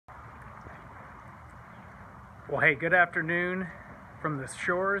Well, hey, good afternoon from the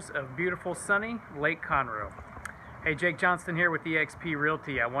shores of beautiful sunny Lake Conroe. Hey, Jake Johnston here with eXp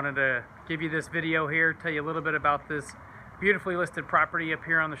Realty. I wanted to give you this video here, tell you a little bit about this beautifully listed property up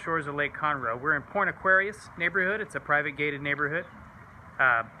here on the shores of Lake Conroe. We're in Point Aquarius neighborhood. It's a private gated neighborhood.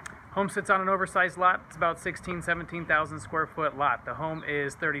 Home sits on an oversized lot. It's about 17,000 square foot lot. The home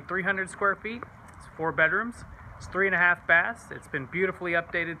is 3,300 square feet. It's 4 bedrooms. It's 3.5 baths. It's been beautifully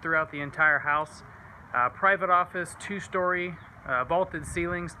updated throughout the entire house. Private office, 2-story, vaulted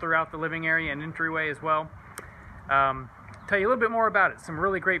ceilings throughout the living area and entryway as well. Tell you a little bit more about it. Some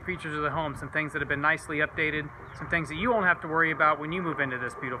really great features of the home, some things that have been nicely updated, some things that you won't have to worry about when you move into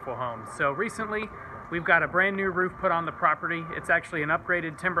this beautiful home. So recently, we've got a brand new roof put on the property. It's actually an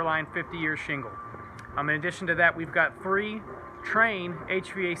upgraded Timberline 50-year shingle. In addition to that, we've got 3 Train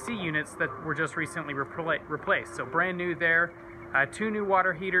HVAC units that were just recently replaced. So brand new there. 2 new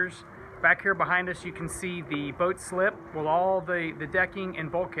water heaters. Back here behind us you can see the boat slip. Well, all the decking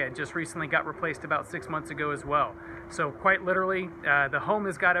and bulkhead just recently got replaced about 6 months ago as well. So quite literally, the home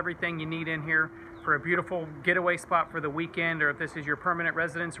has got everything you need in here for a beautiful getaway spot for the weekend, or if this is your permanent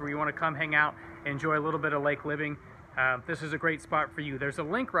residence where you want to come hang out and enjoy a little bit of lake living. This is a great spot for you. There's a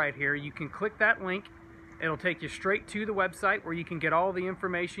link right here. You can click that link. It'll take you straight to the website where you can get all the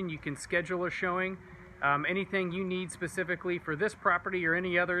information. You can schedule a showing. Anything you need specifically for this property or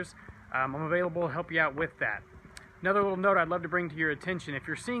any others, I'm available to help you out with that. Another little note I'd love to bring to your attention: if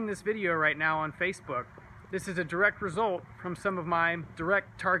you're seeing this video right now on Facebook, this is a direct result from some of my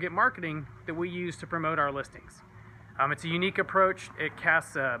direct target marketing that we use to promote our listings. It's a unique approach. It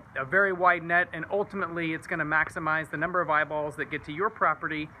casts a very wide net, and ultimately it's going to maximize the number of eyeballs that get to your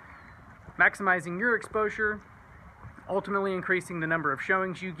property, maximizing your exposure, ultimately increasing the number of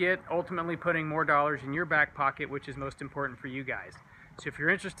showings you get, ultimately putting more dollars in your back pocket, which is most important for you guys. So if you're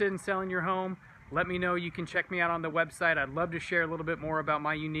interested in selling your home, let me know. You can check me out on the website. I'd love to share a little bit more about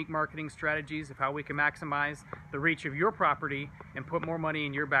my unique marketing strategies of how we can maximize the reach of your property and put more money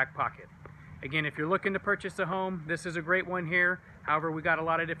in your back pocket. Again, if you're looking to purchase a home, this is a great one here. However, we got a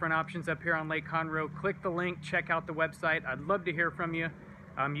lot of different options up here on Lake Conroe. Click the link, check out the website. I'd love to hear from you.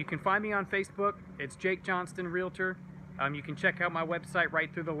 You can find me on Facebook. It's Jake Johnston Realtor. You can check out my website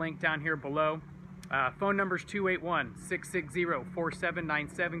right through the link down here below. Phone number is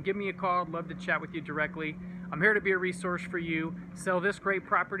 281-660-4797. Give me a call. I'd love to chat with you directly. I'm here to be a resource for you. Sell this great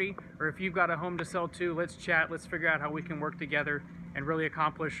property, or if you've got a home to sell too, let's chat. Let's figure out how we can work together and really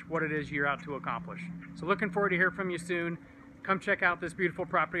accomplish what it is you're out to accomplish. So looking forward to hear from you soon. Come check out this beautiful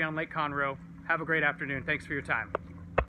property on Lake Conroe. Have a great afternoon. Thanks for your time.